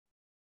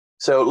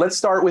So let's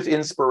start with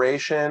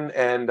inspiration,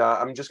 and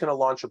I'm just going to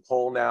launch a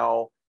poll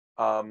now.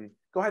 Go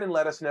ahead and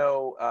let us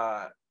know.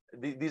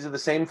 These are the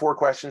same 4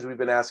 questions we've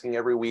been asking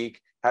every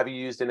week. Have you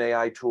used an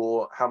AI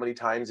tool? How many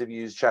times have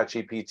you used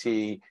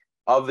ChatGPT?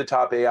 Of the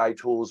top AI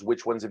tools,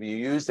 which ones have you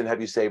used, and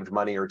have you saved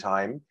money or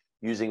time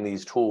using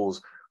these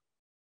tools?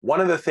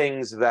 One of the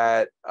things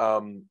that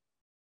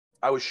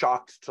I was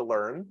shocked to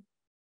learn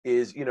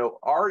is,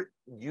 our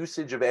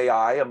usage of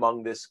AI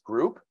among this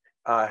group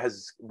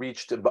has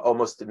reached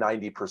almost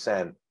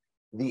 90%.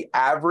 The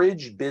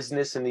average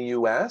business in the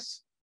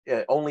US,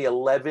 only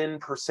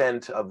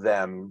 11% of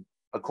them,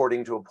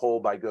 according to a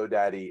poll by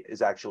GoDaddy,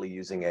 is actually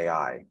using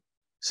AI.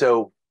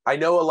 So I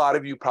know a lot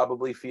of you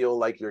probably feel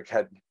like you're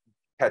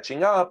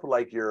catching up,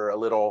 like you're a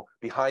little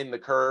behind the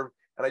curve.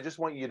 And I just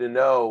want you to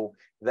know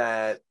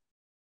that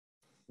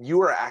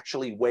you are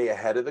actually way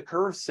ahead of the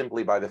curve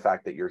simply by the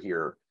fact that you're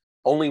here.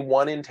 Only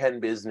 1 in 10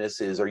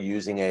 businesses are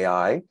using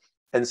AI.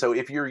 And so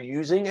if you're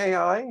using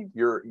AI,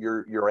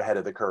 you're ahead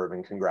of the curve,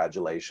 and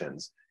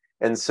congratulations.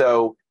 And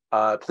so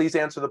please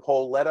answer the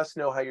poll. Let us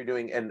know how you're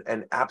doing,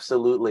 and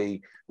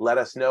absolutely let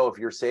us know if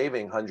you're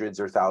saving hundreds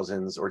or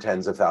thousands or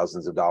tens of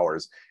thousands of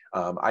dollars.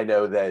 I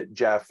know that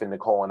Jeff and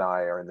Nicole and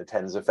I are in the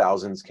tens of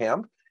thousands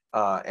camp.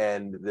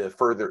 And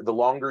the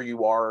longer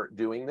you are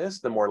doing this,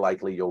 the more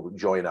likely you'll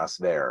join us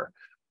there.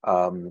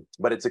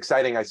 But it's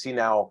exciting. I see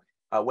now,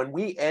 when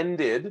we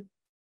ended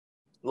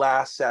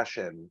last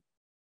session,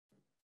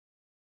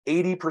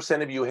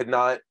 80% of you had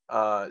not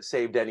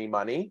saved any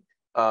money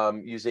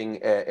using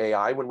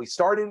AI. When we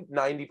started,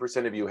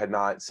 90% of you had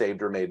not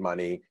saved or made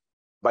money.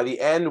 By the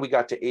end, we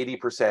got to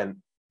 80%.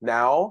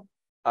 Now,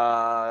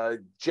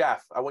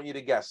 Jeff, I want you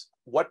to guess,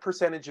 what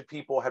percentage of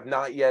people have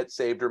not yet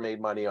saved or made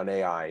money on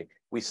AI?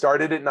 We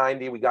started at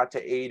 90, we got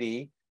to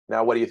 80.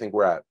 Now, what do you think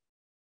we're at?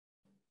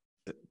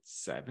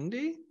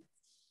 70?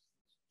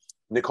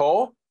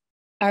 Nicole?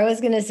 I was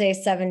going to say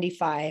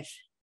 75.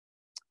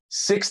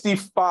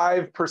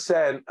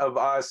 65% of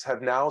us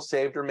have now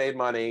saved or made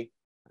money.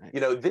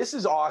 This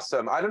is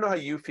awesome. I don't know how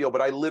you feel, but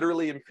I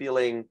literally am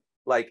feeling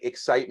like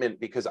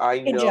excitement because I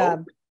know. Good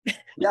job.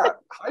 Yeah,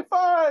 high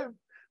five.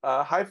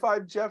 High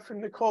five, Jeff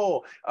and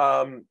Nicole.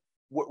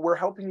 We're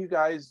helping you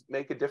guys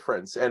make a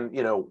difference. And,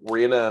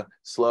 we're in a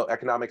slow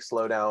economic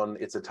slowdown.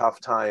 It's a tough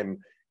time.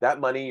 That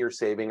money you're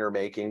saving or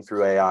making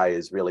through AI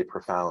is really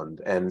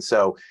profound. And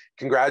so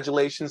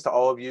congratulations to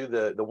all of you,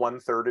 the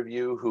 1/3 of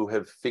you who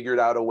have figured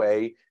out a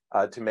way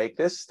to make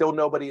this. Still,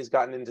 nobody has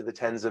gotten into the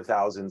tens of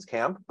thousands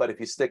camp, but if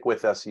you stick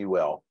with us, you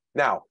will.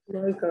 Now,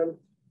 welcome.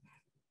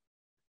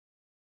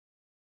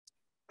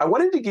 I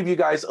wanted to give you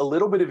guys a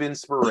little bit of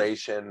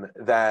inspiration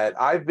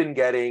that I've been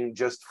getting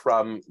just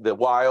from the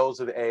wiles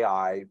of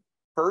AI.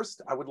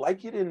 First, I would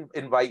like you to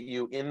invite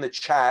you in the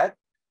chat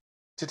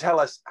to tell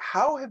us,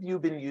 how have you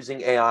been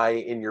using AI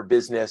in your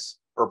business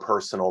or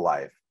personal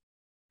life?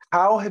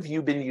 How have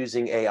you been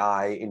using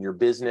AI in your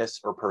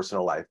business or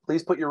personal life?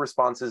 Please put your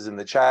responses in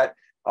the chat.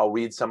 I'll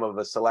read some of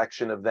a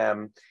selection of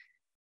them.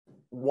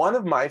 One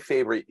of my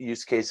favorite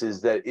use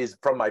cases that is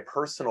from my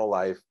personal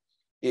life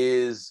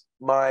is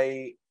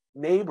my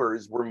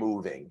neighbors were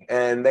moving,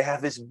 and they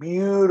have this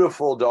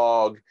beautiful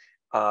dog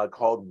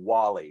called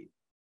Wally.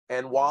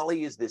 And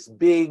Wally is this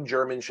big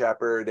German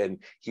Shepherd,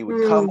 and he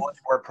would come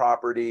onto our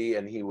property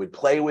and he would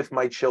play with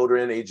my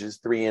children, ages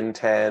 3 and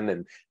 10,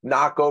 and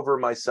knock over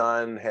my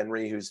son,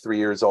 Henry, who's 3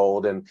 years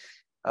old. And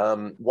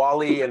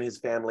Wally and his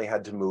family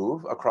had to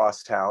move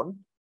across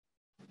town.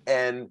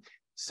 And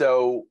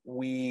so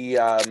we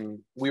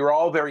were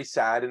all very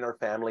sad in our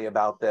family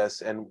about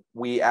this. And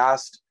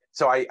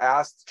I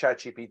asked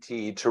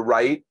ChatGPT to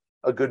write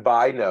a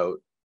goodbye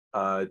note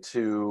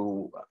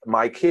to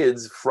my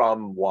kids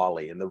from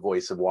Wally, in the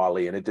voice of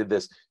Wally. And it did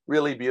this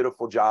really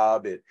beautiful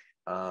job. It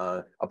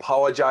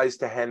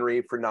apologized to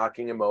Henry for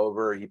knocking him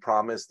over. He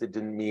promised it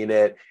didn't mean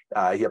it.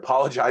 He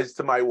apologized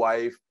to my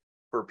wife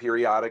for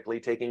periodically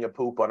taking a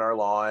poop on our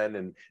lawn,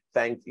 and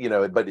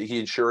but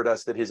he assured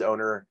us that his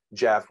owner,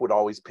 Jeff, would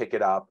always pick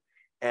it up.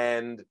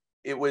 And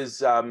it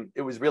was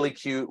really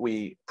cute.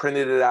 We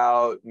printed it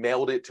out,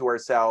 mailed it to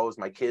ourselves.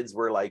 My kids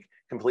were like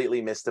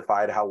completely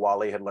mystified how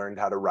Wally had learned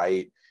how to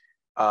write.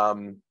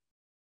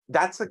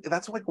 That's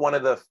like one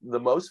of the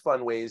most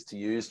fun ways to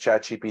use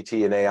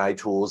ChatGPT and AI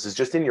tools, is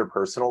just in your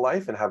personal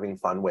life and having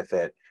fun with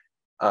it.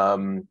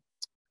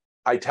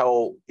 I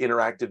tell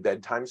interactive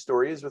bedtime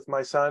stories with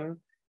my son.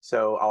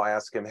 So I'll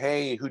ask him,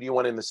 hey, who do you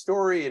want in the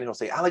story? And he'll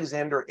say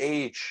Alexander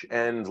H.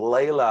 and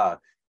Layla,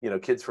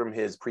 kids from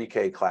his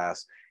pre-K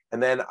class.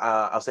 And then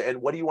I'll say,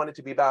 and what do you want it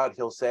to be about?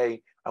 He'll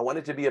say, I want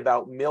it to be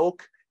about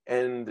milk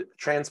and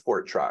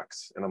transport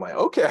trucks. And I'm like,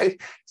 okay.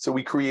 So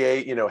we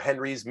create,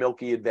 Henry's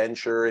Milky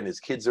Adventure, and his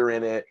kids are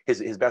in it.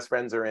 His best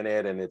friends are in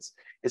it. And it's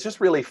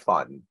just really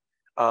fun.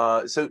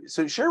 So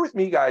share with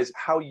me, guys,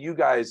 how you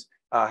guys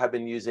have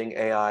been using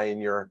AI in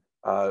your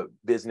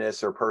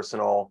business or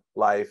personal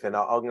life. And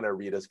I'm going to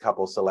read a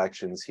couple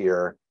selections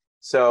here.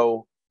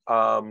 So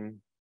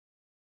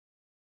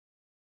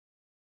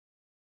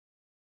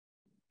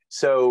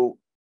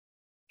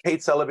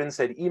Kate Sullivan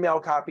said email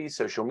copy,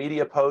 social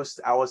media posts.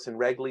 Allison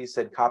Regley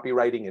said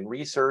copywriting and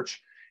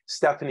research.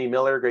 Stephanie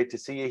Miller, great to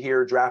see you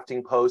here,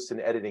 drafting posts and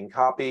editing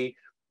copy.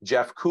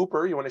 Jeff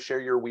Cooper, you want to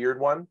share your weird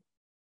one?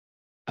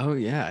 Oh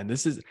yeah,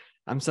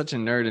 I'm such a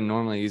nerd and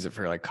normally use it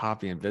for like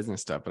copy and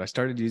business stuff, but I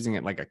started using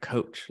it like a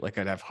coach. Like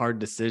I'd have hard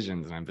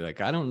decisions and I'd be like,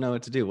 I don't know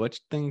what to do. What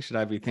things should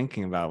I be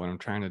thinking about when I'm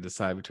trying to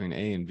decide between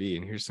A and B?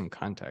 And here's some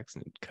context,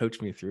 and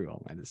coach me through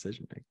all my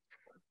decision making.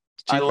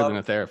 It's cheaper than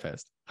a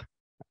therapist.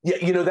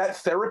 Yeah, that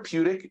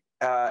therapeutic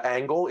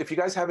angle, if you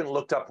guys haven't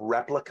looked up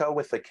Replika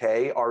with a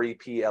K,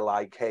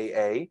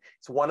 Replika,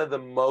 it's one of the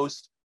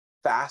most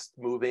fast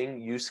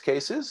moving use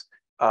cases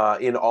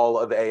in all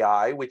of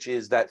AI, which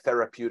is that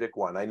therapeutic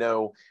one. I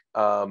know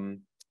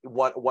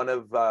one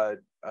of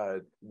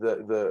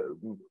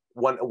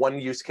one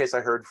use case I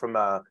heard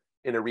from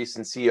in a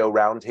recent CEO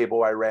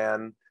roundtable I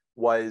ran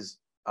was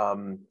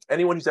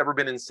anyone who's ever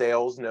been in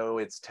sales know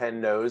it's 10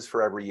 no's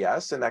for every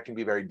yes, and that can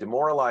be very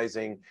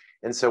demoralizing.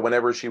 And so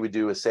whenever she would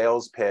do a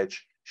sales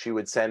pitch, she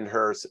would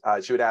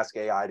she would ask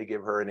AI to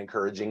give her an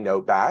encouraging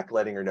note back,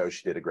 letting her know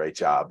she did a great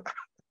job.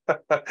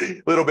 A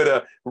little bit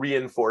of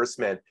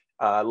reinforcement.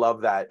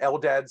 Love that.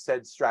 Eldad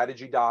said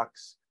strategy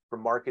docs,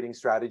 from marketing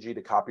strategy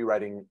to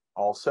copywriting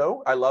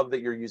also. I love that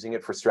you're using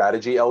it for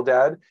strategy,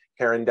 Eldad.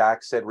 Karen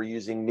Dax said we're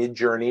using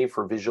Midjourney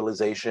for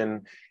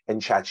visualization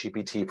and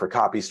ChatGPT for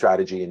copy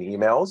strategy and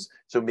emails.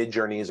 So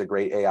Midjourney is a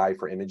great AI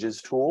for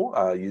images tool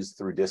used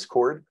through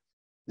Discord.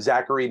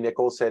 Zachary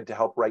Nichols said to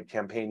help write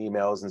campaign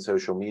emails and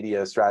social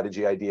media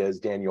strategy ideas.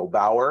 Daniel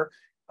Bauer,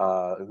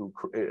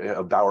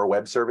 Bauer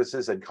Web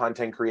Services, said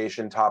content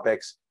creation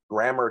topics,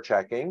 grammar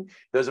checking.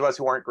 Those of us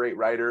who aren't great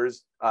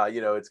writers,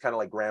 it's kind of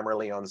like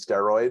Grammarly on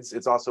steroids.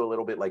 It's also a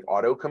little bit like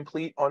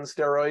autocomplete on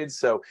steroids.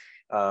 So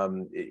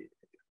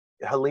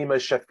Halima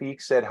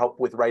Shafiq said help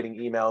with writing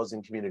emails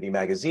and community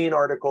magazine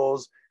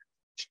articles.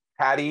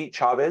 Patty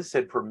Chavez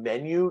said for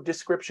menu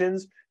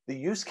descriptions, the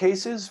use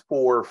cases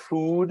for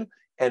food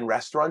and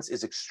restaurants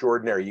is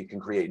extraordinary. You can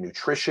create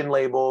nutrition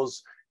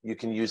labels. You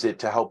can use it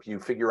to help you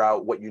figure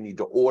out what you need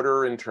to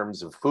order in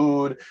terms of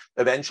food.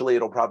 Eventually,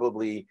 it'll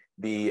probably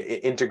be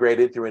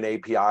integrated through an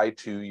API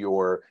to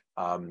your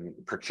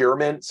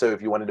procurement. So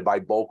if you wanted to buy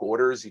bulk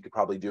orders, you could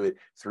probably do it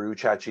through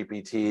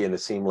ChatGPT in a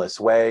seamless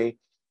way.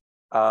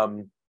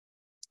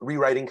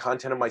 Rewriting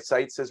content on my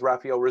site, says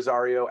Rafael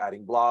Rosario,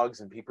 adding blogs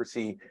and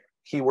PPC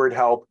keyword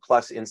help,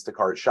 plus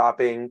Instacart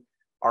shopping.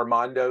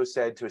 Armando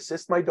said to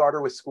assist my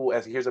daughter with school,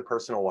 here's a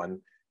personal one,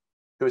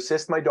 to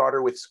assist my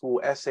daughter with school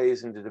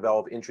essays and to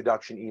develop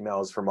introduction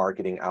emails for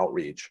marketing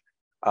outreach.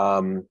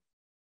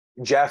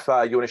 Jeff, you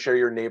want to share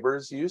your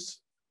neighbor's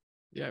use?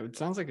 Yeah, it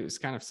sounds like it was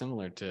kind of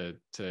similar to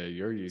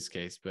your use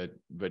case,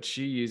 but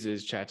she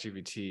uses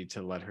ChatGPT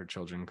to let her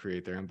children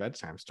create their own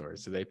bedtime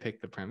stories. So they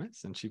pick the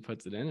premise and she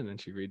puts it in, and then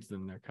she reads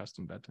them their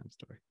custom bedtime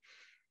story.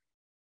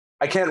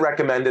 I can't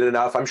recommend it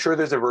enough. I'm sure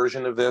there's a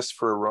version of this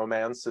for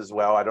romance as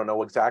well. I don't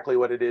know exactly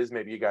what it is.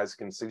 Maybe you guys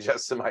can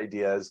suggest some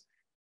ideas.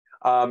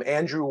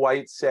 Andrew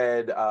White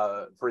said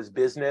for his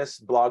business,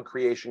 blog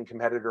creation,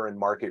 competitor, and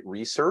market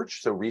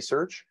research. So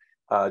research,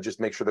 just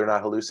make sure they're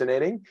not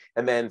hallucinating.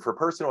 And then for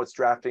personal, it's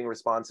drafting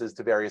responses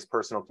to various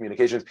personal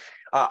communications.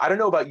 I don't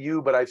know about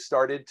you, but I've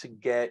started to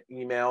get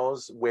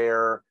emails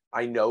where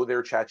I know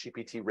they're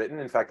ChatGPT written.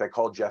 In fact, I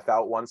called Jeff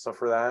out once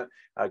for that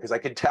because I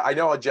could tell, I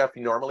know how Jeff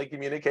normally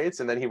communicates.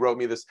 And then he wrote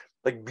me this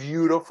like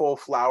beautiful,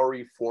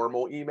 flowery,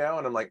 formal email.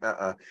 And I'm like,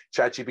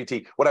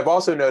 ChatGPT. What I've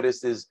also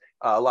noticed is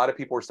a lot of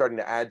people are starting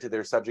to add to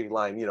their subject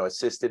line,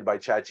 assisted by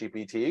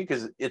ChatGPT,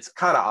 because it's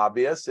kind of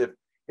obvious if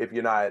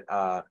you're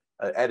not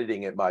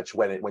editing it much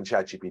when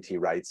ChatGPT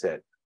writes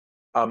it.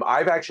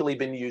 I've actually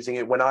been using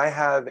it when I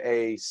have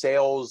a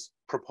sales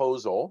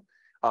proposal.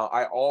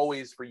 I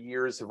always, for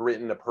years, have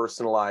written a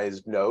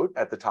personalized note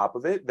at the top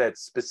of it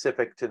that's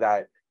specific to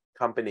that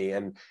company.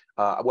 And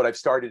what I've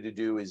started to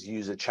do is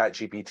use a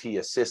ChatGPT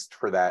assist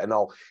for that. And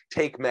I'll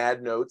take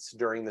mad notes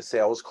during the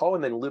sales call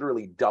and then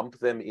literally dump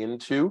them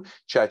into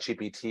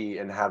ChatGPT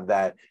and have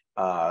that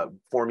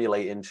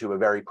formulate into a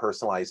very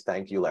personalized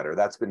thank you letter.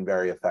 That's been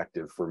very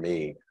effective for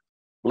me.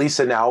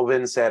 Lisa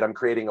Nalvin said, I'm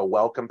creating a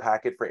welcome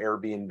packet for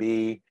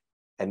Airbnb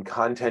and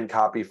content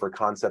copy for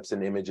concepts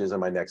and images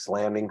on my next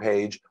landing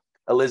page.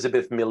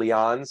 Elizabeth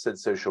Millian said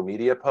social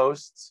media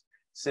posts.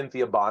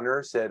 Cynthia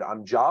Bonner said,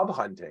 I'm job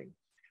hunting.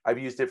 I've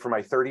used it for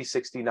my 30,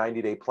 60,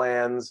 90-day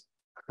plans.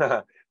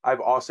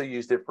 I've also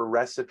used it for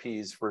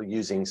recipes for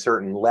using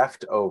certain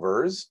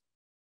leftovers.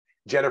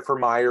 Jennifer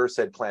Meyer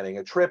said planning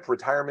a trip,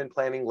 retirement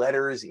planning,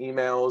 letters,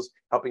 emails,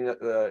 helping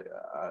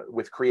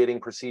with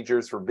creating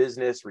procedures for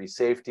business,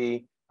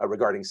 safety,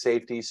 regarding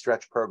safety,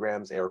 stretch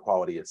programs, air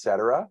quality,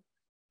 etc.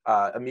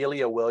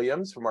 Amelia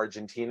Williams from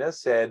Argentina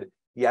said,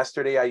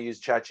 yesterday I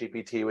used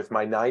ChatGPT with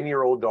my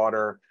 9-year-old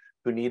daughter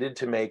who needed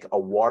to make a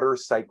water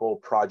cycle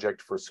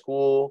project for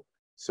school.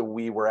 So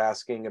we were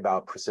asking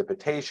about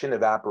precipitation,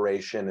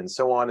 evaporation, and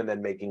so on, and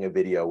then making a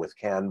video with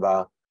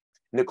Canva.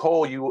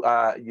 Nicole, you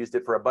used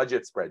it for a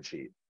budget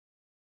spreadsheet.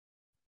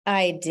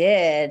 I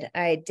did.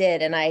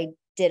 And I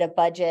did a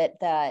budget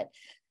that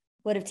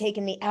would have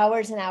taken me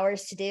hours and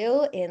hours to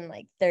do in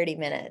like 30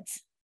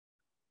 minutes.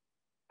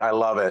 I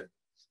love it.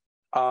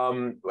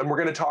 And we're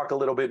going to talk a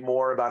little bit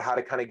more about how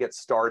to kind of get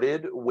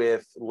started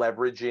with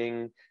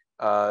leveraging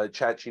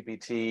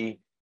ChatGPT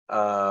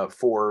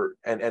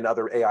and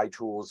other AI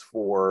tools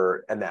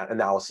for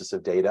analysis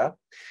of data.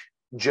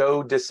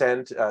 Joe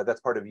Descent,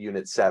 that's part of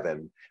Unit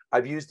 7.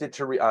 I've used it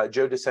to,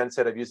 Joe Descent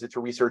said, I've used it to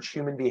research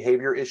human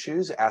behavior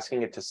issues,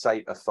 asking it to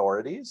cite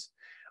authorities.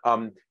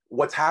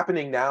 What's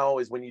happening now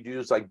is when you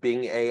use like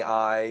Bing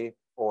AI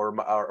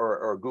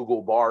or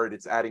Google Bard,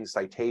 it's adding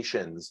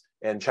citations,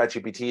 and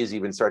ChatGPT is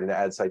even starting to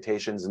add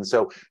citations. And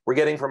so we're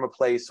getting from a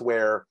place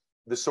where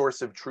the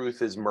source of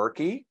truth is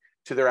murky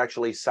to they're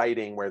actually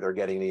citing where they're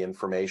getting the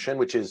information,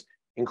 which is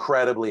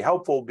incredibly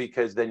helpful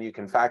because then you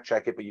can fact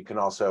check it, but you can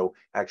also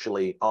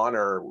actually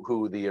honor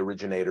who the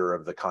originator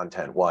of the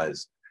content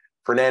was.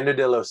 Fernando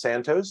de los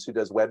Santos, who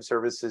does web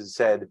services,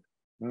 said,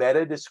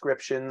 meta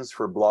descriptions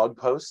for blog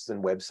posts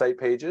and website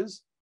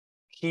pages,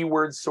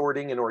 keyword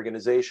sorting and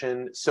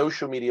organization,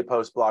 social media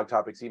posts, blog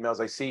topics, emails.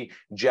 I see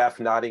Jeff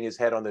nodding his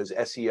head on those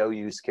SEO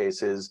use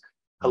cases.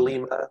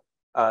 Halima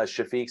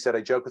Shafiq said,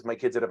 I joke with my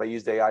kids that if I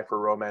used AI for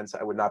romance,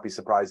 I would not be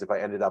surprised if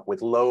I ended up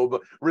with Loeb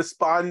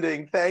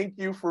responding. Thank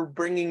you for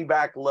bringing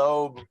back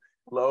Loeb.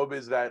 Loeb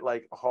is that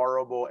like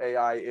horrible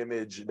AI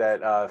image,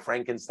 that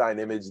Frankenstein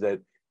image that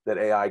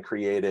AI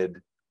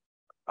created.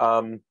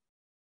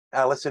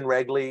 Allison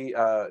Regley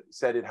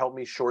said it helped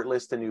me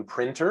shortlist a new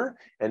printer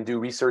and do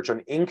research on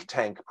ink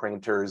tank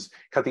printers,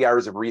 cut the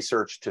hours of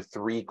research to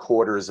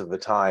 3/4 of the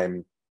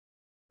time.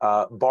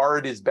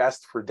 Bard is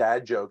best for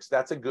dad jokes.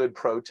 That's a good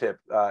pro tip,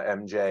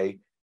 MJ.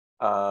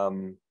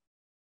 Hannah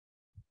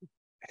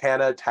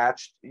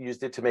Tatch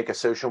used it to make a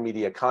social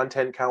media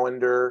content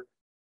calendar.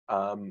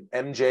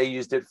 MJ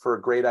used it for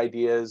great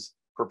ideas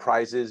for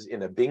prizes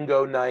in a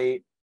bingo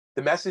night.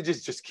 The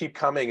messages just keep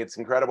coming. It's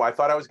incredible. I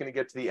thought I was going to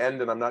get to the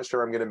end, and I'm not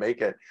sure I'm going to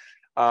make it.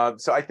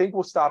 So I think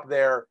we'll stop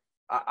there.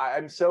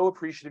 I'm so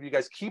appreciative. You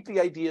guys keep the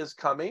ideas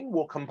coming.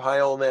 We'll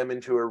compile them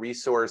into a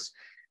resource.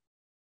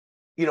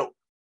 You know,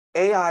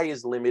 AI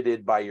is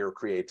limited by your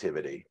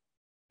creativity.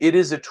 It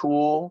is a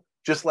tool,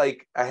 just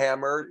like a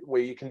hammer,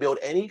 where you can build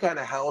any kind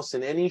of house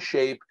in any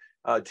shape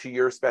to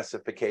your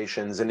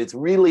specifications. And it's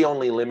really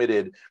only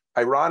limited.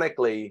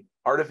 Ironically,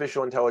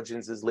 artificial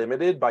intelligence is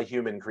limited by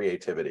human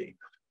creativity.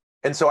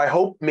 And so I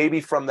hope maybe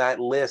from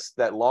that list,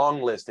 that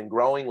long list and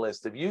growing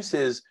list of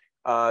uses,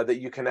 that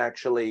you can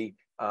actually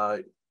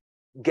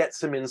get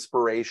some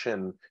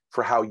inspiration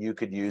for how you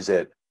could use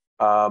it.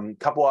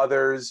 Couple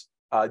others,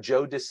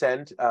 Joe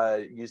Descent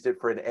used it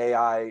for an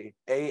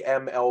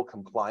AML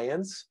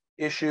compliance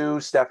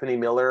issue. Stephanie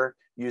Miller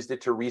used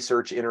it to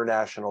research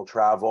international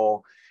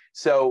travel.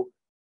 So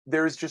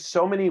there's just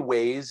so many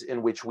ways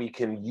in which we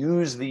can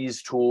use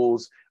these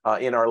tools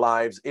in our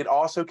lives. It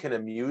also can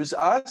amuse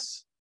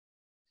us.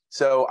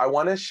 So I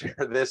want to share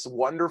this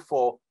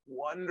wonderful,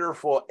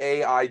 wonderful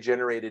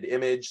AI-generated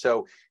image.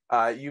 So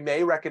you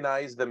may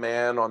recognize the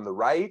man on the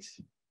right.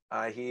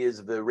 He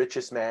is the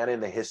richest man in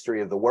the history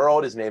of the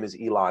world. His name is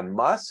Elon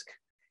Musk.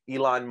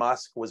 Elon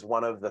Musk was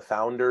one of the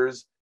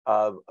founders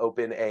of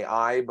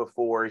OpenAI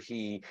before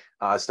he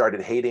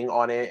started hating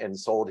on it and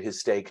sold his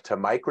stake to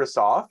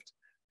Microsoft.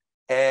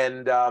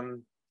 And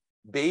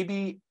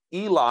baby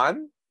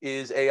Elon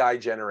is AI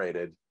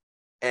generated.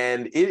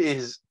 And it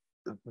is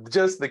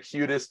just the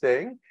cutest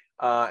thing.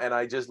 And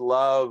I just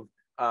love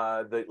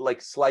the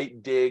like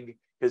slight dig,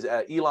 because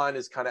Elon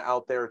is kind of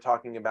out there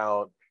talking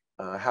about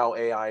how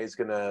AI is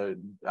going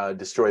to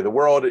destroy the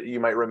world.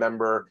 You might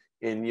remember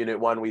in Unit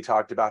 1, we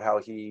talked about how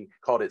he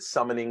called it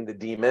summoning the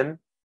demon.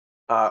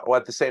 Well,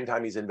 at the same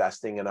time, he's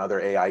investing in other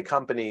AI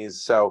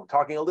companies. So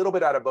talking a little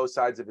bit out of both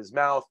sides of his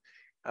mouth.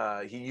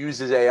 He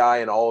uses AI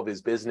in all of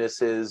his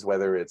businesses,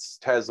 whether it's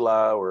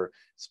Tesla or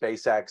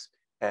SpaceX.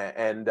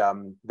 And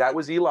that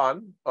was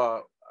Elon,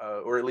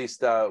 or at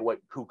least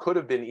who could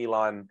have been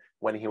Elon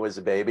when he was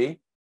a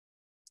baby.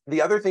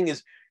 The other thing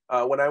is,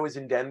 when I was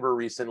in Denver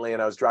recently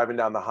and I was driving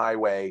down the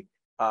highway,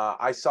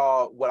 I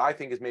saw what I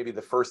think is maybe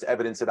the first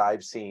evidence that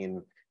I've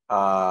seen,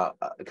 kind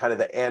of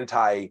the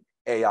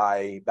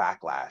anti-AI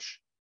backlash.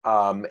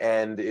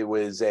 And it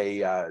was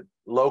a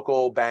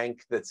local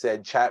bank that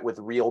said, chat with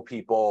real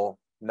people,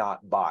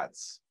 not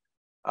bots.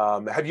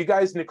 Have you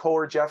guys, Nicole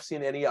or Jeff,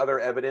 seen any other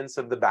evidence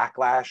of the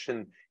backlash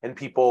and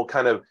people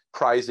kind of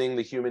prizing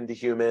the human to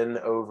human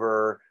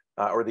over,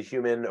 or the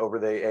human over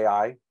the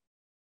AI?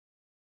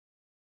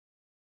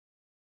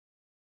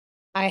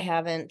 I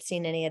haven't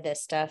seen any of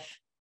this stuff.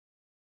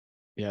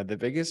 Yeah, the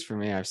biggest for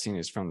me I've seen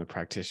is from the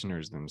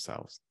practitioners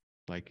themselves.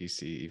 Like you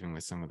see, even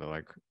with some of the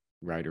like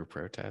writer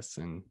protests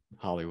in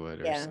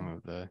Hollywood, or some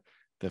of the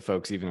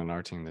folks even on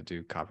our team that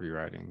do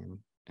copywriting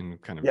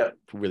and kind of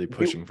really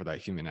pushing for that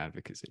human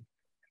advocacy.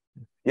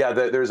 Yeah,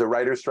 there's a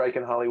writer's strike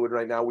in Hollywood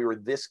right now. We were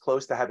this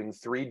close to having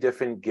 3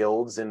 different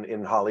guilds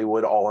in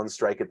Hollywood all on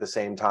strike at the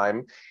same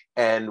time.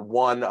 And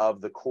one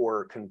of the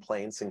core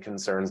complaints and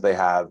concerns they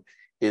have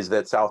is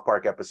that South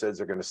Park episodes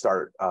are going to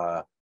start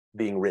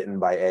being written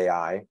by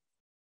AI.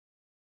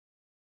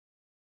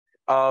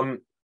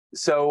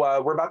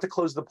 So we're about to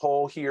close the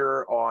poll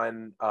here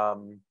on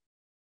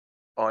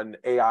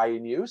AI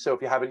and you. So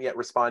if you haven't yet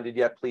responded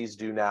yet, please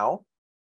do now.